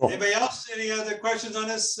 Cool. Anybody else? Any other questions on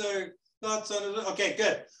this? Thoughts on it? Okay,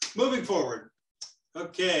 good. Moving forward.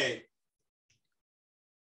 Okay.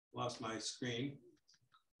 Lost my screen.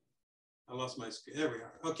 I lost my screen. There we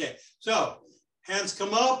are. Okay. So hands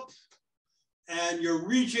come up, and you're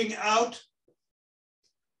reaching out.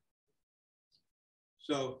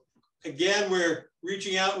 So again, we're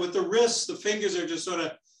reaching out with the wrists. The fingers are just sort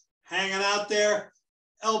of hanging out there.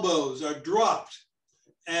 Elbows are dropped.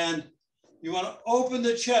 And you want to open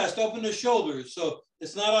the chest, open the shoulders. So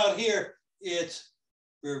it's not out here.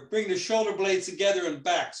 We're bringing the shoulder blades together and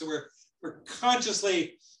back. So we're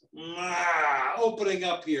consciously opening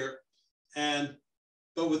up here,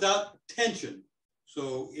 but without tension.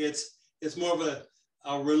 So it's more of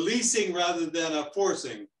a releasing rather than a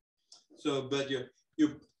forcing. So, but you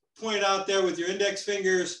point out there with your index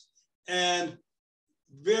fingers, and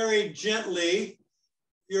very gently,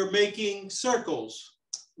 you're making circles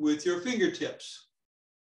with your fingertips.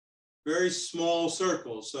 Very small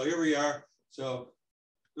circles. So here we are. So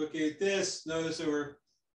looking at this, notice that we're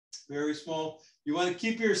very small. You want to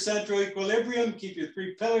keep your central equilibrium, keep your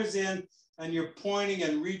 3 pillars in, and you're pointing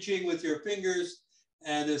and reaching with your fingers.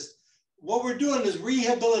 And what we're doing is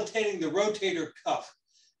rehabilitating the rotator cuff,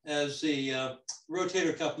 as the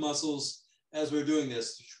rotator cuff muscles as we're doing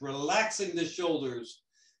this, relaxing the shoulders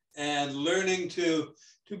and learning to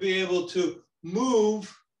be able to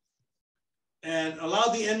move and allow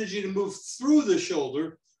the energy to move through the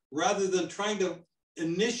shoulder rather than trying to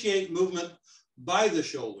initiate movement by the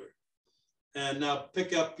shoulder. And now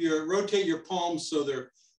rotate your palms so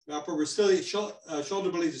they're upper,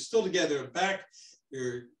 shoulder blades are still together and back.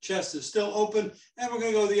 Your chest is still open, and we're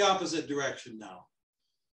going to go the opposite direction now.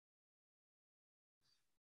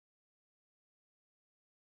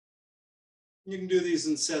 You can do these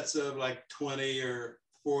in sets of like 20 or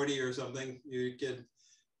 40 or something. You can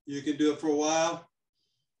do it for a while.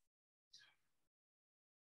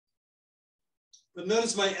 But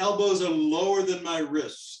notice my elbows are lower than my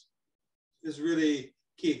wrists. Is really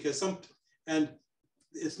key, because and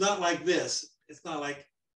it's not like this. It's not like,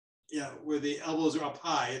 where the elbows are up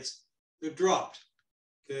high. They're dropped,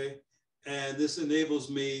 okay? And this enables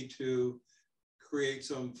me to create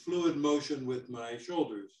some fluid motion with my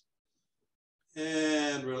shoulders.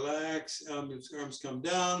 And relax, arms come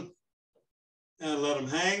down, and let them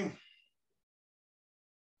hang.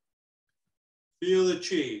 Feel the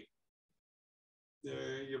chi.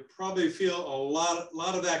 You probably feel a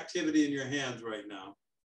lot of activity in your hands right now.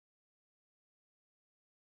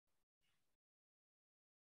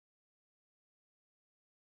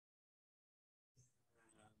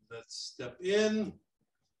 Let's step in.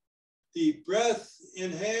 Deep breath,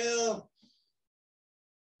 inhale.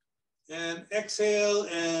 And exhale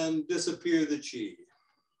and disappear the chi.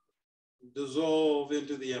 Dissolve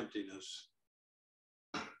into the emptiness.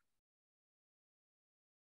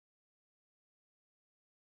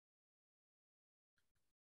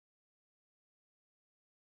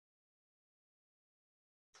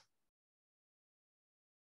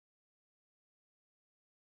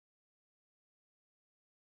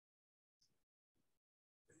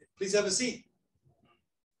 Please have a seat.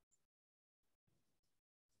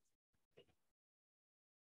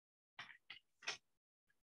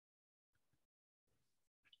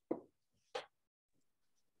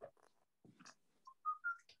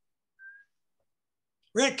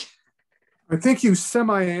 Rick. I think you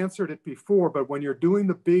semi-answered it before, but when you're doing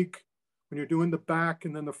the big when you're doing the back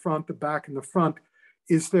and then the front, the back and the front,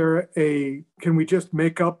 is there can we just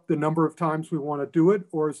make up the number of times we want to do it?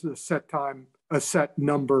 Or is the set time, a set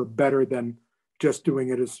number better than just doing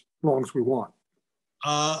it as long as we want?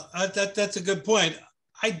 That's a good point.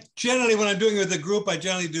 I generally, when I'm doing it with a group, I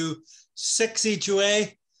generally do 6 each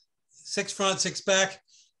way, 6 front, 6 back,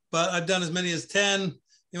 but I've done as many as 10. You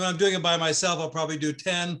know, when I'm doing it by myself, I'll probably do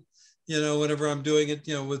 10, you know, whenever I'm doing it,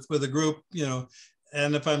 you know, with a group, you know,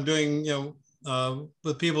 and if I'm doing, you know,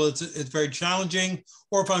 with people, it's very challenging,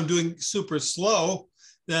 or if I'm doing super slow,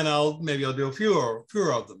 then maybe I'll do fewer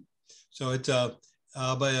of them. So it's,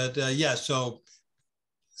 yeah, so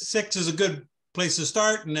 6 is a good place to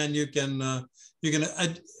start, and then you can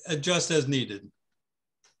adjust as needed.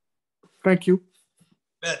 Thank you.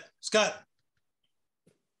 Bet. Scott.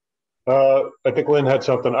 I think Lynn had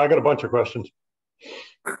something. I got a bunch of questions.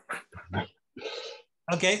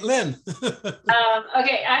 Okay, Lynn.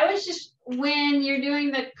 Okay, I was just, when you're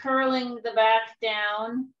doing the curling the back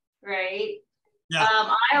down, right? Yeah.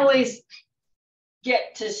 I always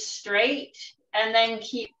get to straight and then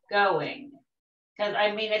keep going. Because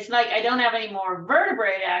I mean, it's like I don't have any more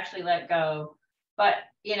vertebrae to actually let go, but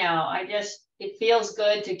you know, it feels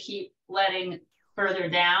good to keep letting further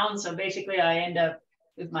down. So basically I end up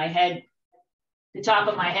with my head, the top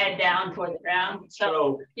of my head down toward the ground.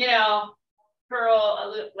 So, you know,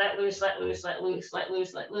 curl, let loose, let loose, let loose, let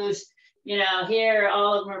loose, let loose. You know, here,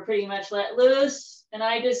 all of them are pretty much let loose. And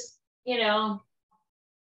I just, you know,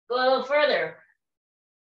 go a little further.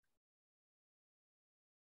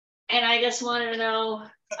 And I just wanted to know.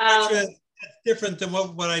 That's different than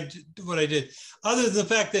what I did. Other than the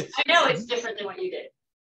fact that I know it's different than what you did.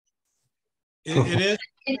 it is.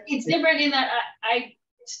 It's different in that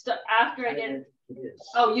after I did.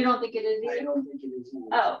 Oh, you don't think it is? I don't think it is.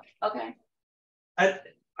 Oh, okay.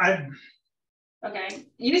 Okay.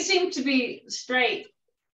 You seem to be straight,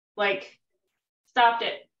 like stopped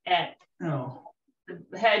it at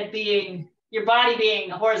the head being, your body being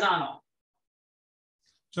horizontal.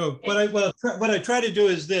 So what I try to do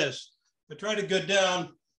is this. I try to go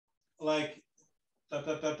down like to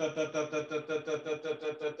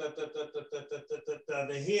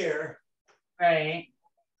here. Right.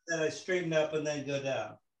 Then I straighten up and then go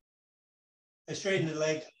down. I straighten the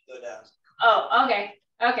legs and go down. Oh, okay.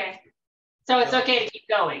 Okay. So it's okay to keep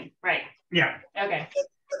going, right? Yeah. Okay. That's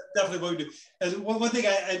definitely what we do. And one thing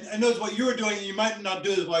I noticed what you were doing, and you might not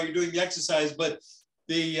do this while you're doing the exercise, but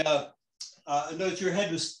I noticed your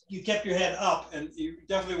head you kept your head up, and you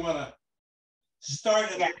definitely want to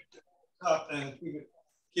start at up and keep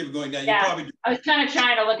it going down. Yeah. You probably do. I was kind of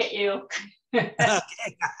trying to look at you. Okay.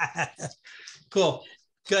 Cool.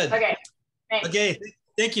 Good. Okay. Thanks. Okay.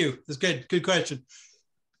 Thank you. That's good. Good question.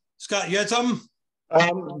 Scott, you had something?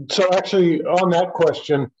 So actually, on that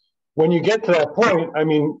question, when you get to that point, I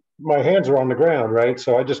mean, my hands are on the ground, right?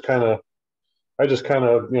 So I just kind of,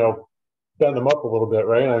 you know, bend them up a little bit,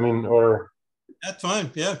 right? I mean, or that's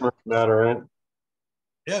fine. Yeah. Matter, right?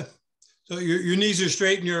 Yeah. So your knees are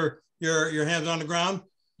straight and your hands on the ground.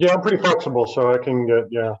 Yeah, I'm pretty flexible, so I can get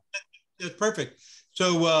That's perfect.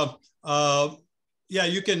 So yeah,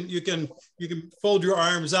 you can fold your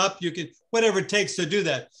arms up. You can whatever it takes to do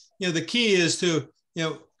that. You know, the key is to, you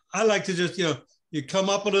know, I like to just, you know, you come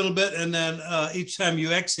up a little bit, and then each time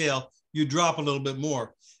you exhale, you drop a little bit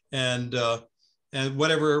more, and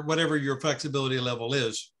whatever your flexibility level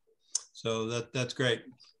is. So that's great.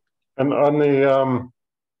 And on the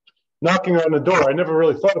knocking on the door, I never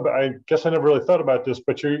really thought about. I guess I never really thought about this,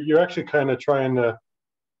 but you're actually kind of trying to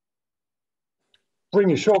bring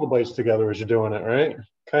your shoulder blades together as you're doing it, right?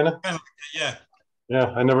 Kind of. Yeah.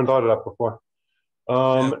 Yeah, I never thought of that before.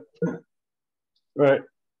 Right.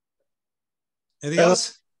 Anything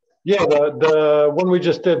else? Yeah, the one we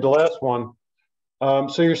just did, the last one.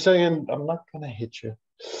 So you're saying, I'm not going to hit you.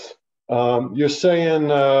 You're saying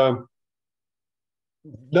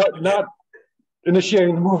not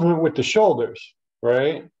initiating the movement with the shoulders,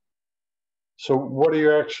 right? So what are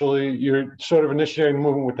you actually, you're sort of initiating the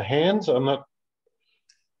movement with the hands? I'm not.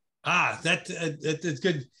 That's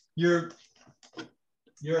good.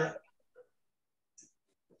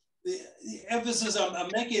 The emphasis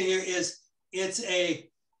I'm making here is it's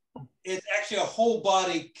actually a whole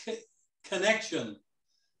body connection.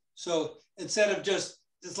 So instead of just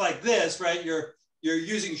like this, right? You're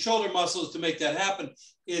using shoulder muscles to make that happen.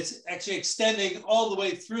 It's actually extending all the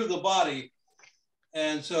way through the body,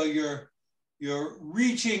 and so you're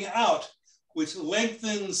reaching out, which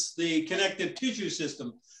lengthens the connective tissue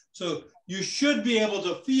system. So you should be able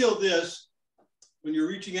to feel this when you're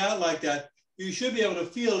reaching out like that. You should be able to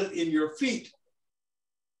feel it in your feet.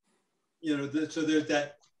 You know, so there's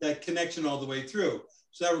that that connection all the way through.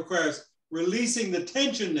 So that requires releasing the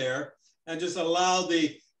tension there and just allow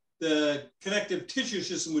the connective tissue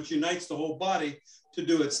system, which unites the whole body, to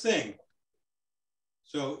do its thing.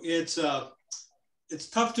 So it's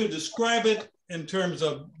tough to describe it in terms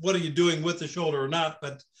of what are you doing with the shoulder or not,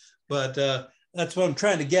 but that's what I'm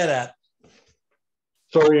trying to get at.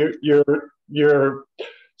 So like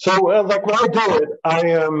when I do it, I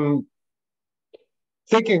am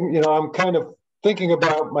thinking, I'm kind of thinking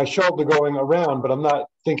about my shoulder going around, but I'm not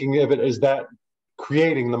thinking of it as that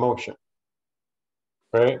creating the motion,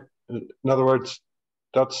 right? In other words,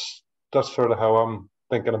 that's sort of how I'm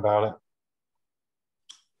thinking about it.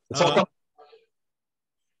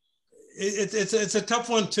 It's a tough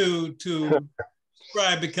one to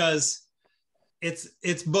describe because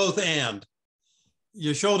it's both and.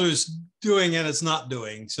 Your shoulder's doing and it's not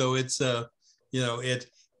doing. So it's the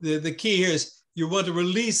key here is you want to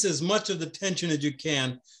release as much of the tension as you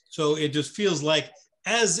can, so it just feels like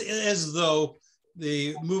as though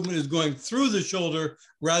the movement is going through the shoulder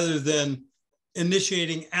rather than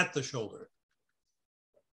initiating at the shoulder.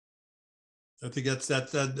 I think that's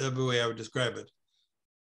the way I would describe it.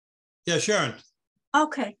 Yeah, Sharon.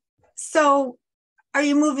 Okay, so are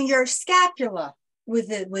you moving your scapula with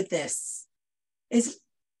this?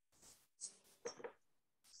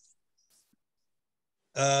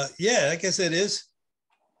 Yeah, I guess it is.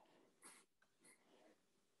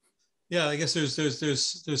 Yeah, I guess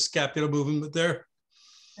there's scapular movement there,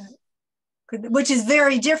 which is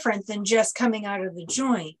very different than just coming out of the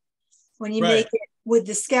joint. When you right. make it with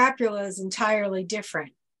the scapula is entirely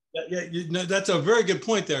different. Yeah, that's a very good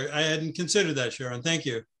point there. I hadn't considered that, Sharon. Thank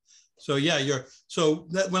you. So yeah,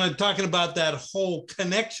 when I'm talking about that whole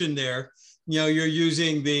connection there, you're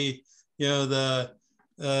using the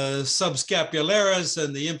subscapularis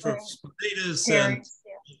and the infraspinatus and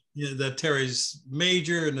the teres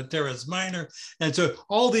major and the teres minor, and so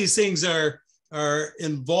all these things are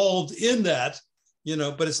involved in that,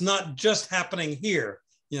 but it's not just happening here.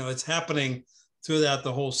 It's happening throughout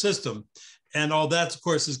the whole system, and all that, of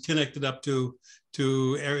course, is connected up to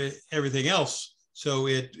everything else. So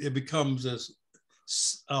it becomes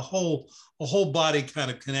a whole body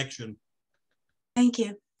kind of connection. Thank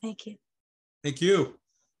you. Thank you. Thank you.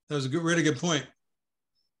 That was a really good point.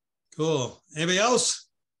 Cool. Anybody else?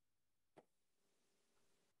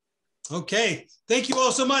 Okay. Thank you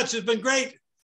all so much. It's been great.